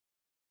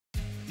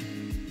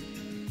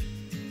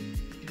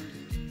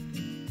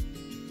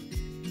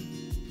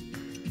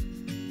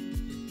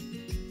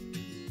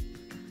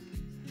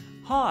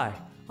Hi,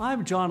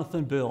 I'm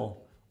Jonathan Bill,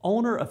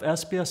 owner of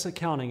SBS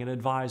Accounting and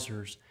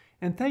Advisors,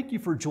 and thank you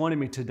for joining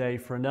me today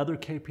for another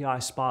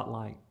KPI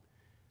Spotlight.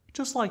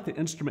 Just like the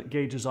instrument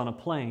gauges on a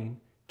plane,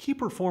 key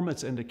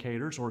performance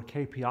indicators, or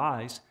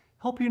KPIs,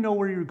 help you know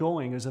where you're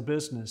going as a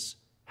business,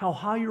 how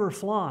high you are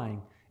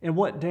flying, and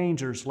what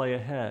dangers lay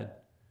ahead.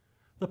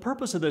 The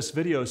purpose of this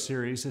video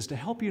series is to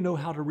help you know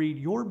how to read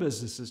your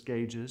business's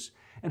gauges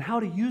and how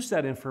to use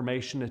that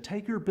information to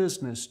take your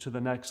business to the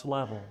next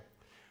level.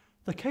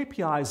 The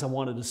KPIs I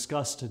want to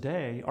discuss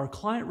today are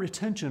client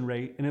retention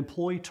rate and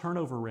employee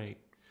turnover rate.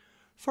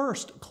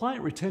 First,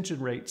 client retention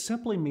rate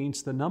simply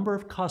means the number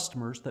of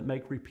customers that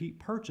make repeat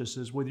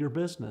purchases with your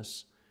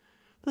business.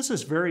 This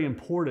is very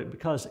important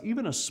because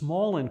even a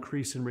small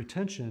increase in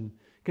retention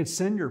can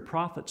send your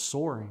profits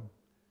soaring.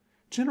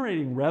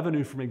 Generating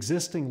revenue from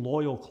existing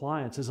loyal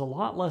clients is a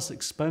lot less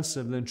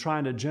expensive than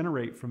trying to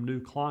generate from new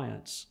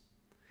clients.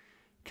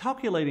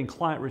 Calculating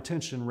client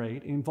retention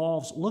rate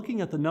involves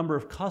looking at the number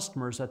of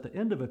customers at the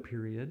end of a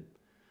period,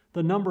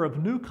 the number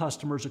of new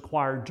customers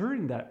acquired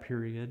during that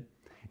period,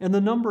 and the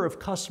number of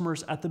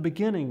customers at the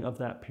beginning of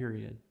that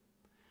period.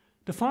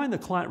 To find the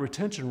client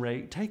retention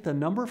rate, take the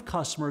number of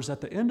customers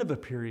at the end of a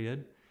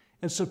period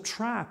and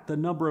subtract the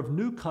number of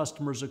new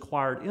customers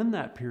acquired in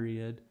that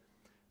period,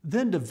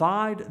 then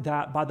divide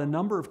that by the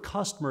number of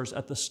customers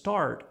at the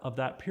start of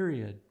that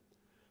period.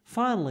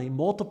 Finally,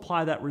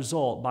 multiply that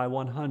result by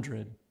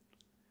 100.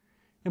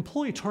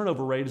 Employee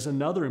turnover rate is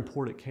another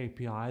important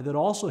KPI that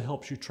also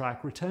helps you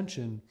track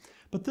retention,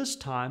 but this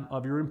time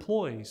of your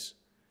employees.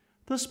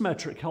 This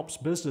metric helps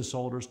business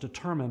owners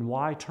determine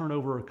why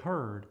turnover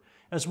occurred,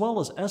 as well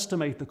as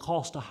estimate the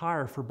cost to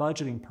hire for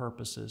budgeting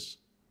purposes.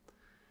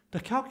 To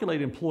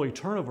calculate employee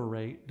turnover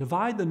rate,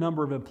 divide the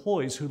number of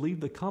employees who leave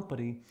the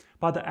company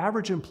by the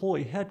average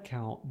employee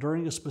headcount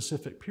during a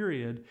specific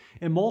period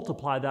and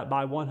multiply that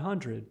by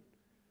 100.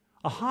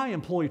 A high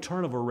employee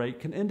turnover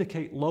rate can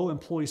indicate low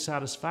employee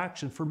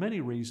satisfaction for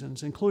many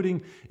reasons,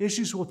 including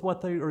issues with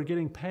what they are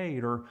getting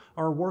paid or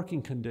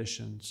working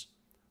conditions.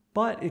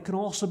 But it can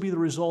also be the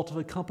result of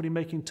a company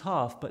making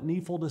tough but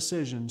needful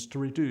decisions to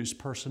reduce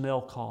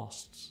personnel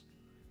costs.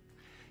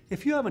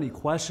 If you have any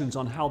questions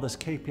on how this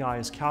KPI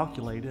is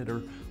calculated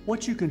or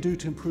what you can do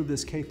to improve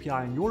this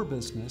KPI in your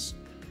business,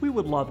 we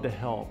would love to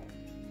help.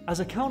 As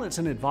accountants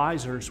and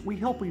advisors, we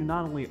help you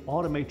not only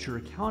automate your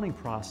accounting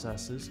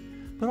processes,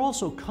 but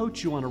also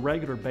coach you on a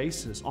regular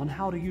basis on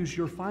how to use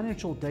your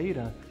financial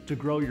data to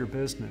grow your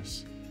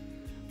business.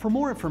 For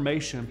more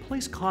information,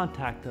 please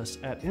contact us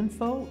at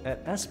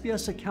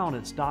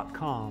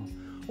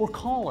info@sbsaccountants.com or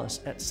call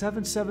us at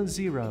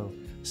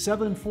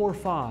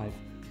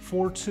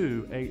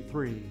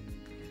 770-745-4283.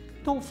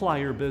 Don't fly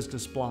your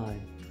business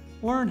blind.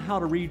 Learn how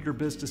to read your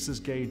business's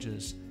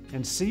gauges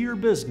and see your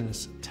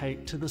business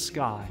take to the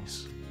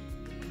skies.